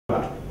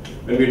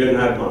when we didn't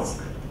have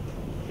masks.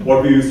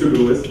 What we used to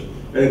do is,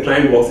 when a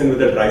client walks in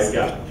with a dry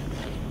scalp,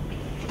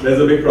 there's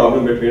a big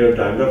problem between a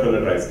dandruff and a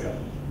dry scalp.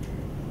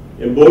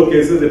 In both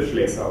cases, it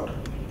flakes out.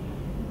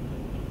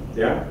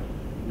 Yeah?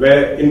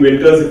 Where in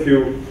winters, if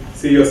you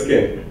see your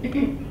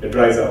skin, it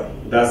dries up.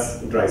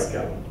 That's dry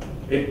scalp.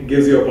 It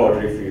gives you a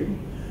powdery feel.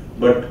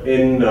 But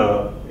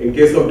in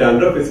case of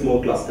dandruff, it's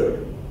more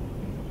clustered.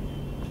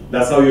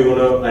 That's how you're going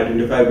to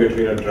identify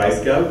between a dry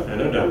scalp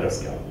and a dandruff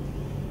scalp.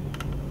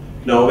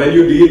 Now, when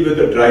you deal with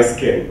a dry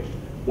skin,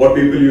 what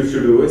people used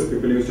to do is,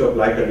 people used to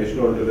apply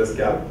conditioner onto the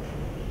scalp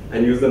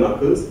and use the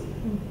knuckles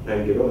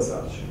and give a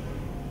massage.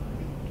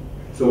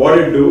 So what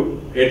it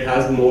do, it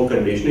has more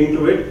conditioning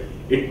to it.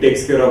 It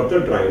takes care of the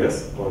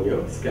dryness on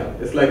your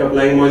scalp. It's like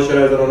applying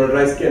moisturizer on a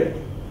dry skin.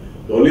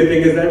 The only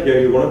thing is that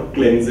here you want to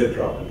cleanse it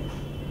properly.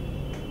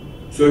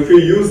 So if you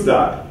use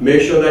that,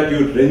 make sure that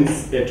you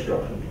rinse it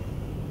properly.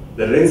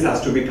 The rinse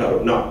has to be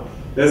thorough. Now,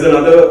 there's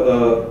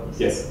another,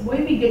 yes?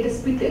 Why we get a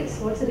split ends?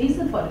 What's the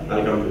reason for it?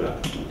 I'll come to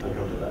that.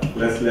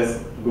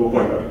 Let's go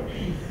point out.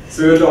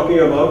 So you're talking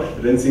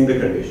about rinsing the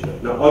conditioner.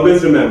 Now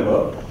always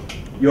remember,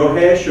 your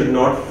hair should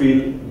not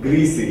feel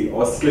greasy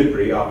or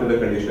slippery after the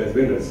conditioner has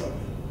been rinsed off.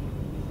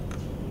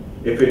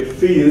 If it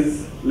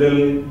feels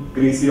little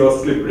greasy or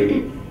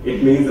slippery,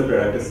 it means the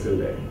product is still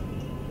there.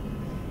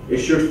 It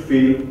should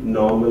feel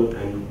normal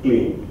and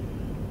clean.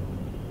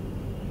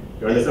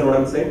 You understand what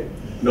I'm saying?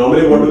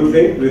 Normally what do we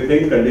think? We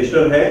think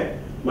conditioner hair,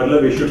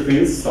 matlab it should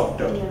feel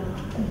softer. Yeah.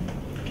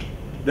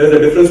 There's a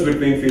difference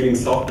between feeling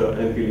softer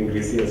and feeling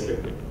greasy or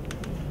slippery.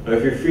 Now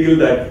if you feel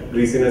that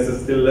greasiness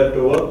is still left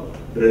over,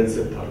 rinse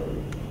it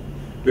thoroughly.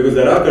 Because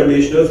there are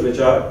conditioners which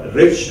are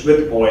rich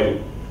with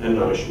oil and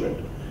nourishment.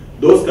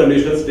 Those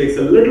conditioners takes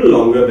a little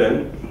longer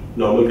than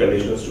normal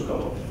conditioners to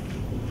come out.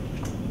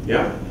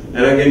 Yeah?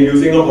 And again,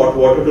 using a hot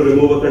water to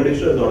remove a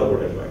conditioner is not a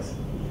good advice.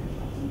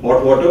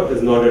 Hot water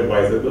is not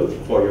advisable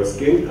for your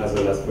skin as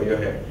well as for your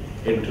hair.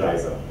 It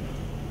dries up.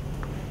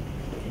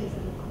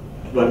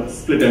 One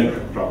split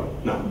end problem.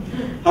 Now,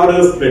 how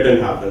does split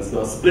end happens?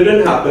 Now, split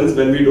end happens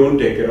when we don't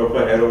take care of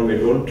our hair or we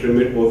don't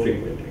trim it more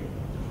frequently.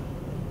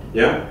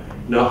 Yeah?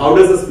 Now, how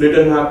does the split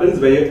end happens?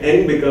 When your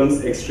end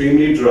becomes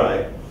extremely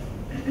dry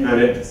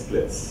and it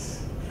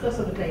splits. Because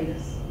of the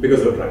dryness.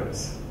 Because of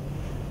dryness.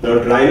 Now,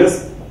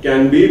 dryness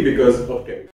can be because of chemicals.